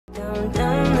Down,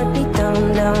 down, let me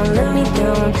down, down, let me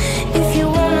down. If you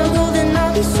wanna go, then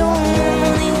I'll be so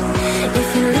lonely.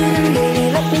 If you're leaving,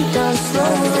 baby, let me down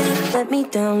slowly. Let me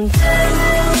down.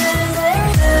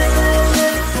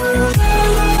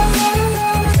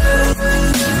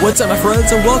 What's up, my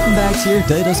friends, and welcome back to your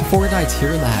Daily Dose of Fortnite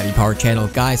here on the Happy Power channel.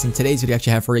 Guys, in today's video I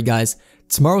actually have for you guys,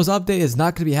 tomorrow's update is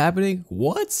not going to be happening.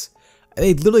 What?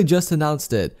 They literally just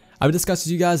announced it. I'm discussing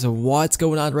with you guys what's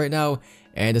going on right now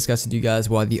and discussing with you guys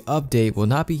why the update will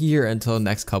not be here until the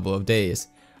next couple of days.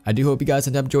 I do hope you guys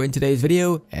end up enjoying today's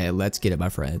video, and let's get it, my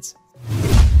friends.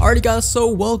 Alrighty guys, so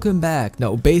welcome back.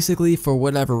 Now basically, for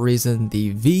whatever reason,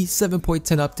 the v7.10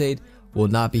 update will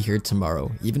not be here tomorrow,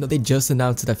 even though they just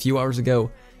announced it a few hours ago.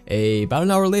 About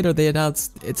an hour later, they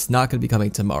announced it's not going to be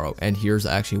coming tomorrow, and here's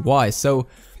actually why. So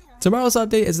tomorrow's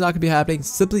update is not going to be happening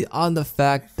simply on the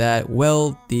fact that,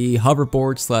 well, the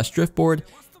hoverboard slash driftboard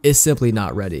is simply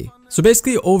not ready. So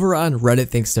basically, over on Reddit,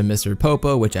 thanks to Mr.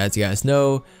 Popo, which, as you guys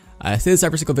know, I say this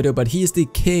every single video, but he is the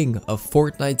king of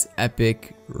Fortnite's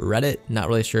Epic Reddit. Not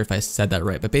really sure if I said that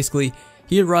right, but basically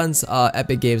he runs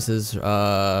Epic Games'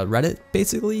 Reddit,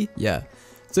 basically. Yeah.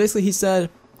 So basically he said,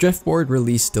 Driftboard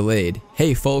release delayed.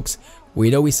 Hey folks, we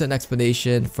know we sent an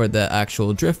explanation for the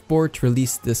actual Driftboard to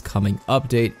release this coming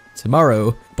update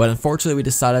tomorrow, but unfortunately we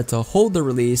decided to hold the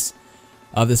release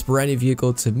of this brand new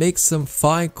vehicle to make some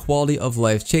fine quality of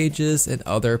life changes and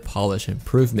other polish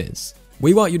improvements.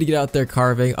 We want you to get out there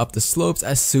carving up the slopes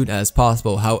as soon as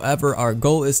possible. However, our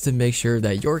goal is to make sure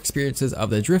that your experiences of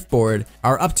the Driftboard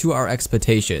are up to our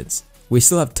expectations. We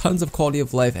still have tons of quality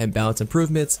of life and balance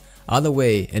improvements on the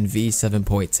way in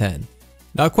v7.10.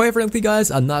 Now, quite frankly guys,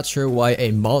 I'm not sure why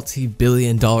a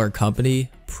multi-billion-dollar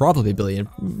company, probably billion,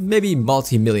 maybe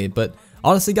multi-million, but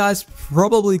honestly guys,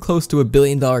 probably close to $1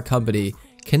 billion company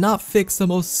cannot fix the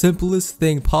most simplest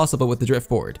thing possible with the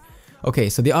Driftboard. Okay,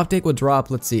 so the update will drop,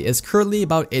 let's see, it's currently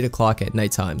about 8 o'clock at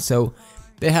nighttime. So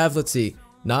they have, let's see,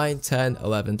 9, 10,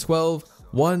 11, 12,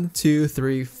 1, 2,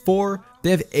 3, 4.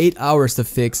 They have 8 hours to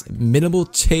fix minimal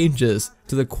changes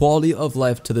to the quality of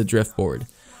life to the Driftboard.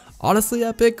 Honestly,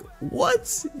 Epic,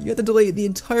 what? You have to delay the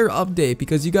entire update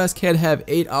because you guys can't have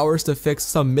 8 hours to fix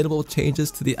some minimal changes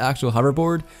to the actual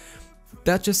hoverboard?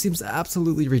 That just seems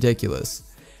absolutely ridiculous.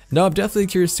 Now, I'm definitely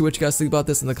curious to what you guys think about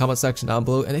this in the comment section down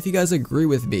below, and if you guys agree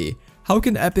with me, how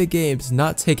can Epic Games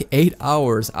not take 8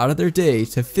 hours out of their day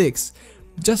to fix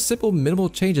just simple minimal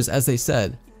changes as they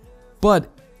said? But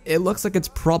it looks like it's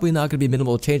probably not going to be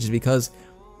minimal changes because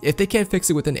if they can't fix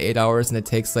it within 8 hours and it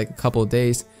takes like a couple of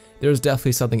days, there's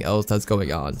definitely something else that's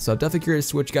going on. So I'm definitely curious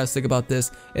to what you guys think about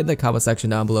this in the comment section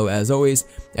down below as always.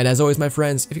 And as always, my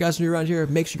friends, if you guys are new around here,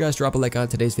 make sure you guys drop a like on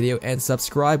today's video and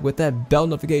subscribe with that bell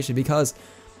notification, because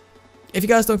if you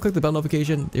guys don't click the bell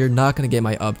notification, you're not going to get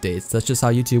my updates. That's just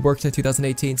how YouTube works in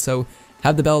 2018. So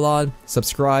have the bell on,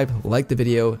 subscribe, like the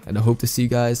video, and I hope to see you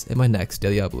guys in my next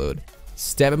daily upload.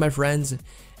 Stab it, my friends,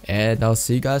 and I'll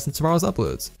see you guys in tomorrow's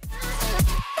uploads.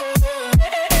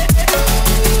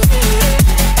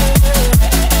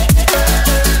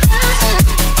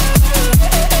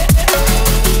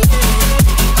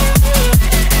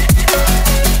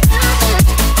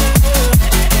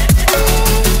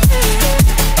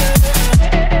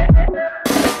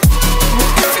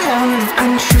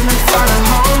 Untrue.